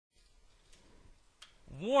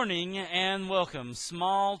Warning and welcome.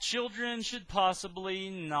 Small children should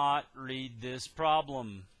possibly not read this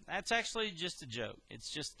problem. That's actually just a joke.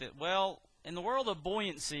 It's just that, well, in the world of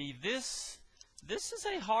buoyancy, this is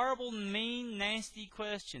a horrible, mean, nasty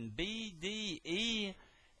question. B, D, E,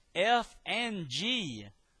 F, and G.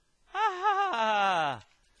 Ha ha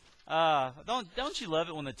ha. Don't you love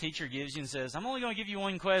it when the teacher gives you and says, I'm only going to give you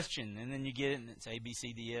one question, and then you get it and it's A, B,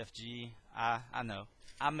 C, D, F, G. I know.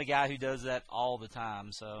 I'm the guy who does that all the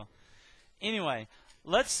time. So anyway,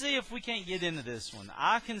 let's see if we can't get into this one.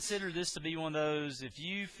 I consider this to be one of those, if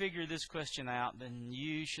you figure this question out, then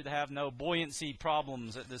you should have no buoyancy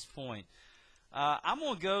problems at this point. I'm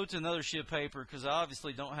going to go to another sheet of paper because I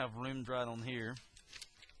obviously don't have room to write on here.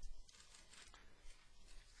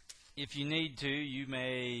 If you need to, you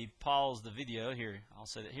may pause the video. Here, I'll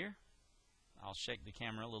set it here. I'll shake the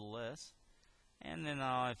camera a little less. And then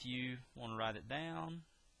if you want to write it down,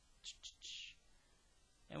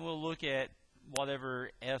 and we'll look at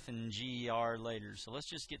whatever F and G are later. So let's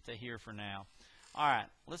just get to here for now. Alright,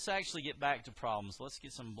 let's actually get back to problems. Let's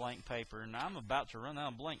get some blank paper. Now I'm about to run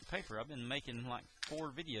out of blank paper. I've been making like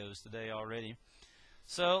 4 videos today already.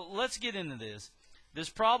 So let's get into this.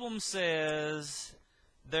 This problem says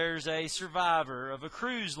there's a survivor of a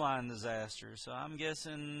cruise line disaster. So I'm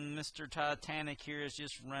guessing Mr. Titanic here has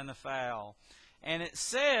just run afoul. And it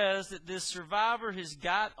says that this survivor has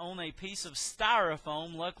got on a piece of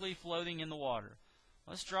styrofoam, luckily floating in the water.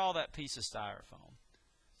 Let's draw that piece of styrofoam.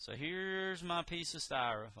 So here's my piece of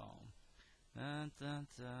styrofoam. Dun, dun,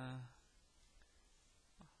 dun.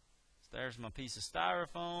 There's my piece of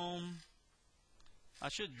styrofoam. I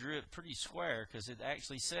should draw it pretty square because it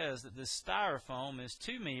actually says that this styrofoam is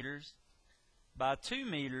 2 meters by 2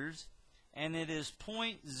 meters, and it is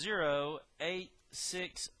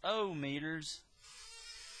 0.0860 meters,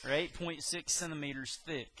 or 8.6 centimeters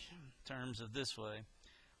thick, in terms of this way.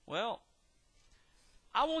 Well,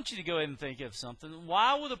 I want you to go ahead and think of something.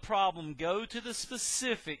 Why would a problem go to the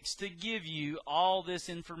specifics to give you all this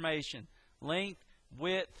information? Length,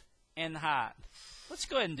 width, and height. Let's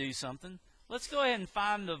go ahead and do something. Let's go ahead and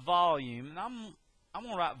find the volume. And I'm going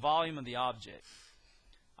to write volume of the object.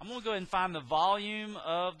 I'm going to go ahead and find the volume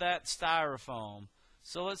of that styrofoam.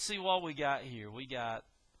 So let's see what we got here. We got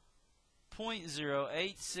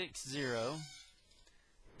 0.0860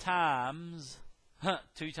 times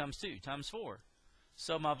 2 times 2 times 4.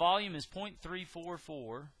 So my volume is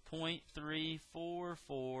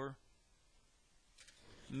 0.344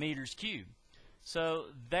 meters cubed. So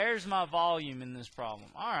there's my volume in this problem.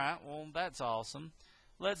 Alright, well that's awesome.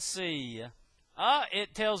 Let's see.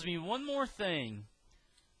 It tells me one more thing.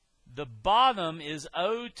 The bottom is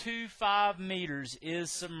 0.25 meters is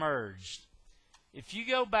submerged. If you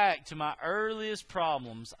go back to my earliest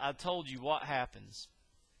problems, I told you what happens.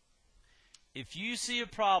 If you see a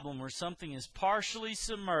problem where something is partially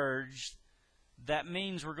submerged, that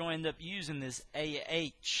means we're going to end up using this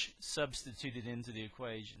AH substituted into the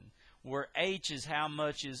equation, where H is how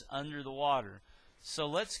much is under the water. So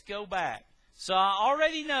let's go back. So I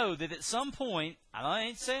already know that at some point, I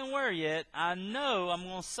ain't saying where yet, I know I'm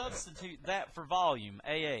going to substitute that for volume,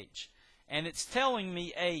 AH. And it's telling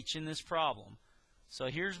me H in this problem. So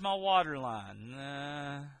here's my water line.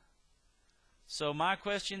 So my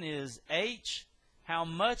question is, H, how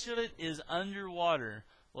much of it is underwater?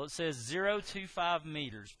 Well, it says 0.25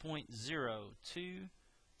 meters,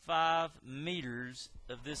 0.025 meters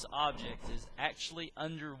of this object is actually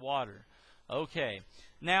underwater. Okay,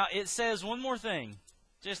 now it says one more thing,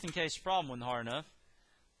 just in case the problem wasn't hard enough.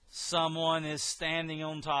 Someone is standing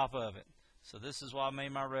on top of it. So this is why I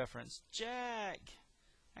made my reference. Jack!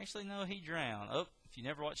 Actually, no, he drowned. Oh, if you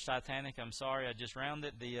never watched Titanic, I'm sorry, I just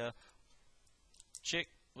rounded. The chick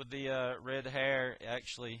with the red hair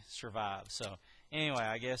actually survived. So anyway,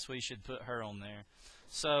 I guess we should put her on there.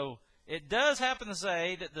 So it does happen to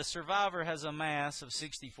say that the survivor has a mass of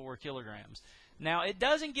 64 kilograms. Now, it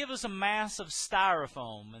doesn't give us a mass of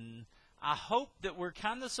styrofoam, and I hope that we're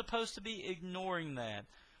kind of supposed to be ignoring that.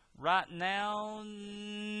 Right now,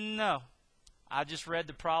 no. I just read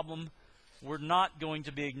the problem. We're not going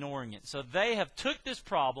to be ignoring it. So they have took this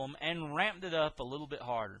problem and ramped it up a little bit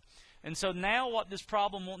harder. And so now what this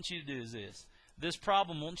problem wants you to do is this. This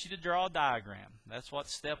problem wants you to draw a diagram. That's what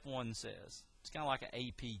step 1 says. It's kind of like an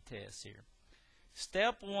AP test here.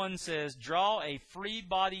 Step 1 says draw a free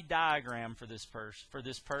body diagram for this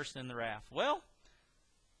person in the raft. Well,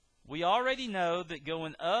 we already know that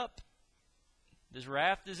going up, this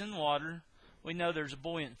raft is in water. We know there's a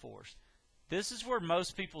buoyant force. This is where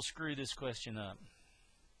most people screw this question up.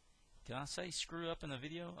 Can I say screw up in the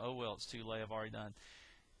video? Oh well, it's too late. I've already done.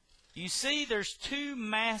 You see there's 2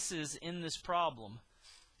 masses in this problem.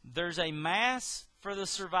 there's a mass for the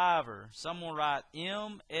survivor. Someone write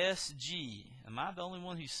MSG. Am I the only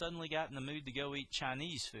one who suddenly got in the mood to go eat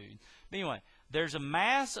Chinese food? But anyway, there's a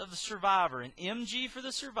mass of the survivor, an mg for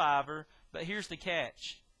the survivor, but here's the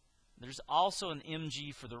catch. There's also an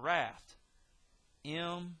mg for the raft.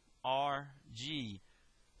 mrg.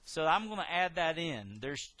 So I'm going to add that in.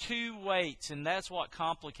 There's two weights, and that's what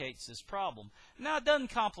complicates this problem. Now, it doesn't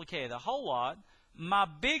complicate it a whole lot. My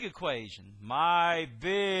big equation, I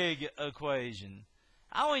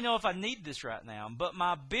don't even know if I need this right now, but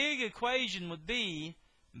my big equation would be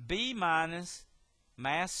B minus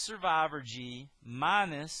mass survivor G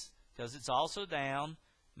minus, because it's also down,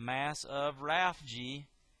 mass of raft G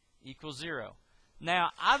equals 0.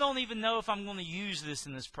 Now, I don't even know if I'm going to use this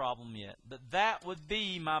in this problem yet, but that would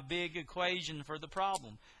be my big equation for the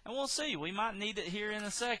problem. And we'll see. We might need it here in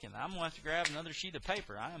a second. I'm going to have to grab another sheet of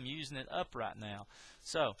paper. I am using it up right now.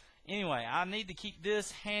 So, anyway, I need to keep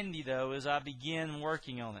this handy, though, as I begin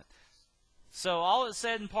working on it. So, all it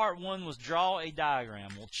said in part 1 was draw a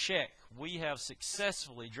diagram. Well, check. We have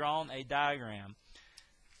successfully drawn a diagram.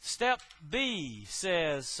 Step B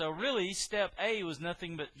says, so really, step A was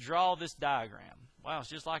nothing but draw this diagram. Wow, it's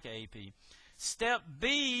just like an AP. Step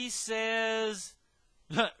B says,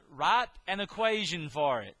 write an equation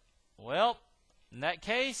for it. Well, in that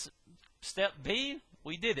case, step B,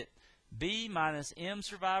 we did it. B minus M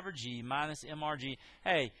survivor G minus MRG.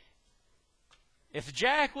 Hey, if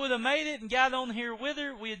Jack would have made it and got on here with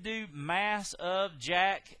her, we'd do mass of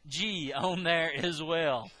Jack G on there as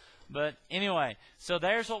well. But anyway, so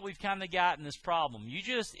there's what we've kind of got in this problem. You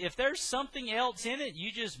just, if there's something else in it,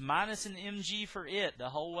 you just minus an mg for it the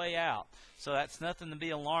whole way out. So that's nothing to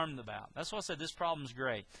be alarmed about. That's why I said this problem's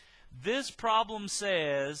great. This problem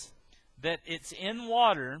says that it's in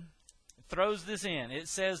water. It throws this in. It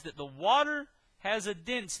says that the water has a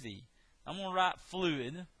density. I'm going to write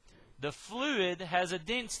fluid. The fluid has a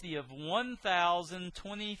density of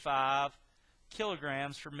 1,025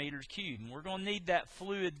 kilograms per meters cubed. And we're going to need that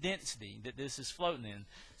fluid density that this is floating in.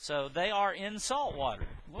 So they are in salt water.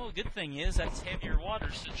 Well, the good thing is that's heavier water,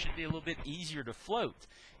 so it should be a little bit easier to float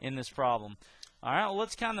in this problem. All right, well,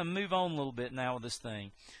 let's kind of move on a little bit now with this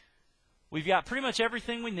thing. We've got pretty much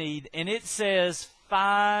everything we need, and it says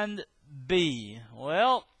find B.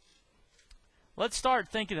 Well, let's start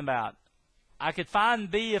thinking about it. I could find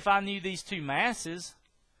B if I knew these two masses.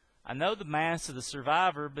 I know the mass of the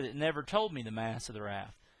survivor, but it never told me the mass of the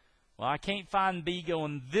raft. Well, I can't find B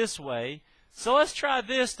going this way, so let's try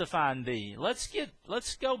this to find B. Let's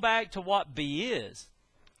go back to what B is.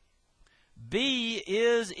 B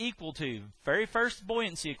is equal to, very first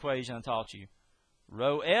buoyancy equation I taught you,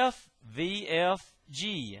 rho F, VF,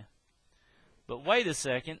 G. But wait a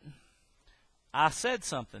second. I said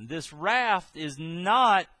something. This raft is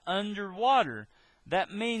not underwater.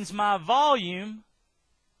 That means my volume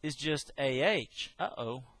is just AH.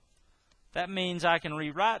 Uh-oh. That means I can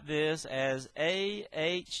rewrite this as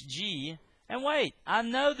AHG. And wait, I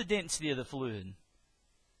know the density of the fluid.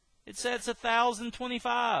 It says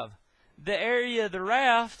 1,025. The area of the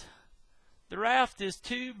raft is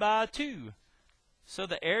 2 by 2. So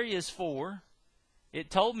the area is 4. It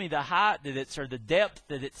told me the height that it's, or the depth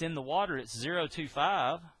that it's in the water, it's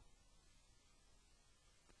 0.25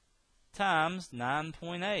 times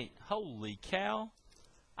 9.8. Holy cow.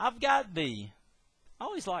 I've got B. I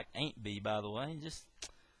always like ain't B, by the way. Just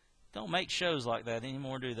don't make shows like that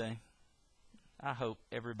anymore, do they? I hope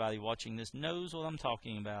everybody watching this knows what I'm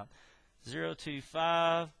talking about.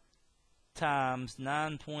 0.25 times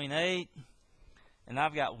 9.8. And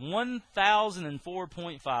I've got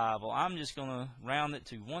 1,004.5. Well, I'm just going to round it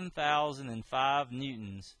to 1,005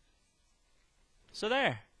 newtons. So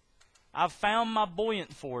there. I've found my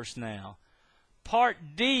buoyant force now. Part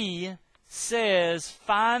D says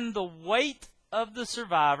find the weight of the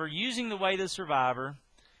survivor using the weight of the survivor.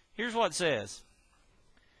 Here's what it says.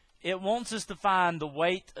 It wants us to find the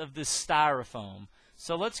weight of this styrofoam.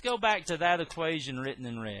 So let's go back to that equation written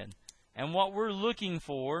in red. And what we're looking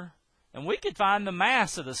for, and we could find the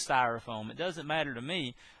mass of the styrofoam. It doesn't matter to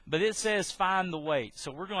me, but it says find the weight.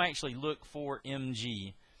 So we're going to actually look for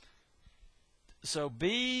mg. So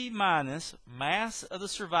B minus mass of the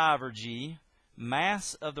survivor G,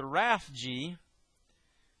 mass of the raft G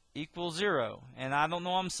equals 0. And I don't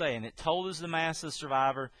know what I'm saying. It told us the mass of the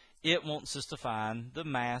survivor. It wants us to find the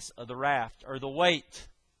mass of the raft, or the weight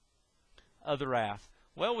of the raft.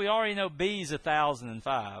 Well, we already know B is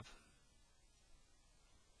 1,005.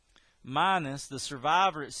 Minus the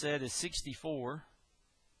survivor, it said, is 64.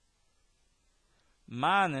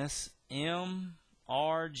 Minus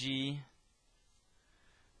MRG.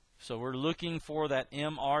 So we're looking for that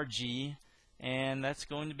MRG. and that's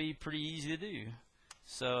going to be pretty easy to do.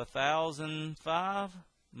 So 1,005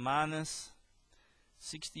 minus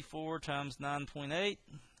 64 times 9.8,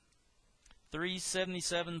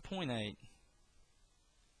 377.8.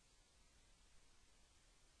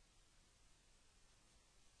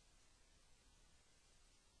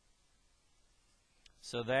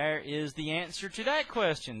 So there is the answer to that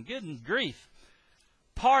question. Good grief.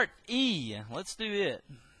 Part E, let's do it.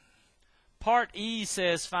 Part E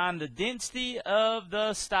says find the density of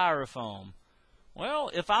the styrofoam.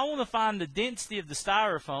 Well, if I want to find the density of the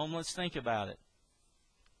styrofoam, let's think about it.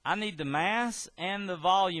 I need the mass and the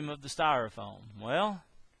volume of the styrofoam. Well,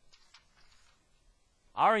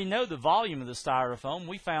 I already know the volume of the styrofoam.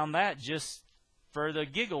 We found that just for the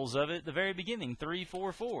giggles of it at the very beginning,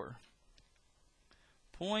 344.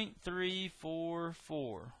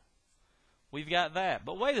 0.344. We've got that.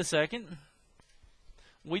 But wait a second.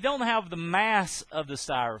 We don't have the mass of the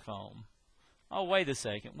styrofoam. Oh, wait a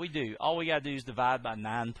second. We do. All we got to do is divide by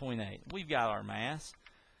 9.8. We've got our mass.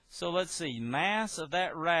 So let's see. Mass of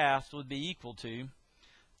that raft would be equal to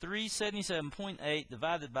 377.8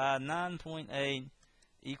 divided by 9.8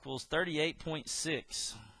 equals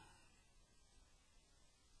 38.6.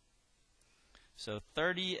 So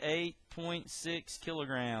 38.6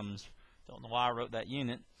 kilograms. Don't know why I wrote that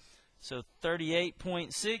unit. So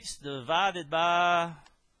 38.6 divided by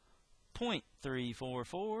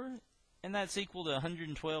 0.344, and that's equal to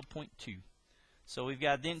 112.2. So we've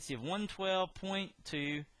got a density of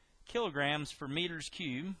 112.2 kilograms per meters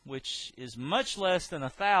cubed, which is much less than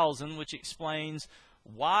 1,000, which explains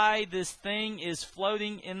why this thing is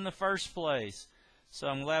floating in the first place. So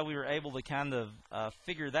I'm glad we were able to kind of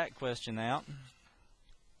figure that question out.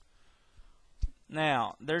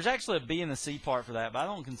 Now, there's actually a B and a C part for that, but I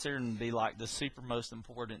don't consider them to be like the super most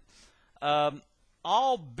important. The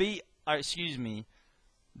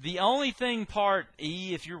only thing part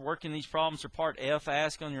E, if you're working these problems, or part F,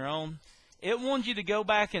 ask on your own, it wants you to go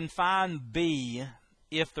back and find B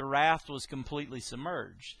if the raft was completely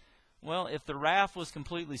submerged. Well, if the raft was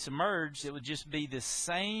completely submerged, it would just be the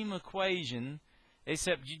same equation,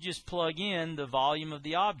 except you just plug in the volume of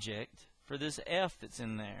the object for this F that's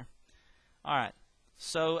in there. All right,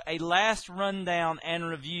 so a last rundown and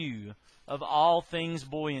review of all things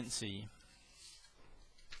buoyancy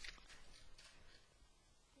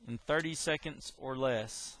in 30 seconds or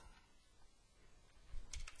less.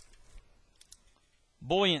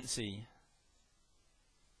 Buoyancy.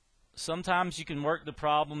 Sometimes you can work the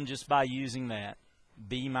problem just by using that.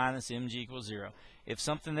 B minus mg equals 0. If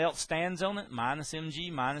something else stands on it, minus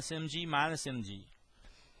mg, minus mg, minus mg.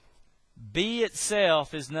 B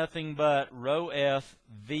itself is nothing but rho f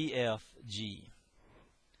vf g.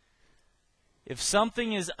 If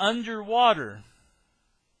something is underwater,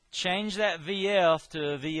 change that vf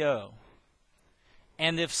to a vo.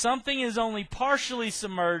 And if something is only partially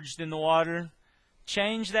submerged in the water,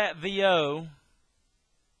 change that vo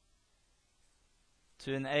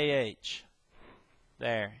to an AH.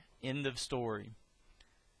 There, end of story.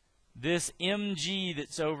 This mg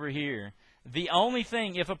that's over here, the only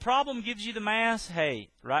thing, if a problem gives you the mass, hey,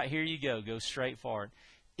 right here you go straight forward.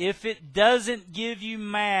 If it doesn't give you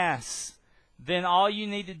mass, then all you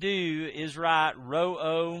need to do is write rho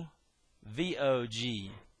o VOG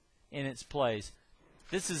in its place.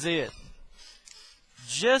 This is it.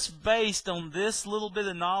 Just based on this little bit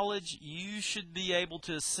of knowledge, you should be able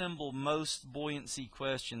to assemble most buoyancy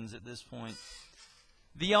questions at this point.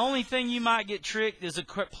 The only thing you might get tricked is a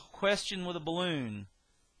question with a balloon.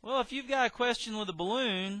 Well, if you've got a question with a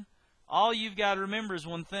balloon, all you've got to remember is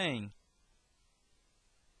one thing.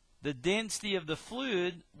 The density of the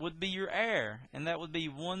fluid would be your air, and that would be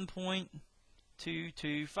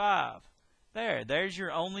 1.225. There's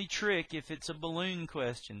your only trick if it's a balloon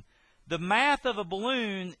question. The math of a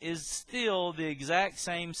balloon is still the exact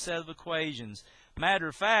same set of equations. Matter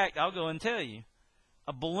of fact, I'll go and tell you.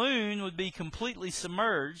 A balloon would be completely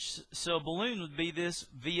submerged, so a balloon would be this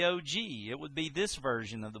VOG. It would be this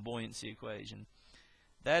version of the buoyancy equation.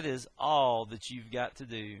 That is all that you've got to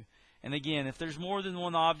do. And again, if there's more than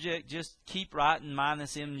one object, just keep writing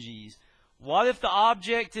minus mg's. What if the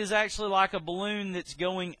object is actually like a balloon that's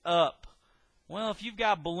going up? Well, if you've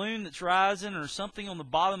got a balloon that's rising or something on the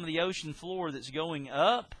bottom of the ocean floor that's going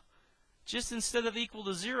up, just instead of equal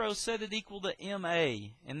to 0, set it equal to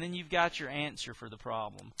MA, and then you've got your answer for the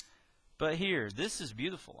problem. But here, this is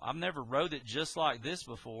beautiful. I've never wrote it just like this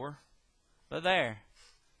before. But there.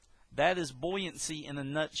 That is buoyancy in a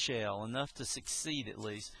nutshell, enough to succeed at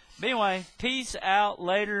least. But anyway, peace out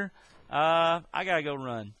later. I got to go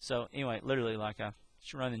run. So anyway, literally like I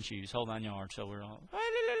run and choose, hold 9 yards. So we're on.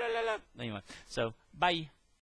 Anyway, so bye.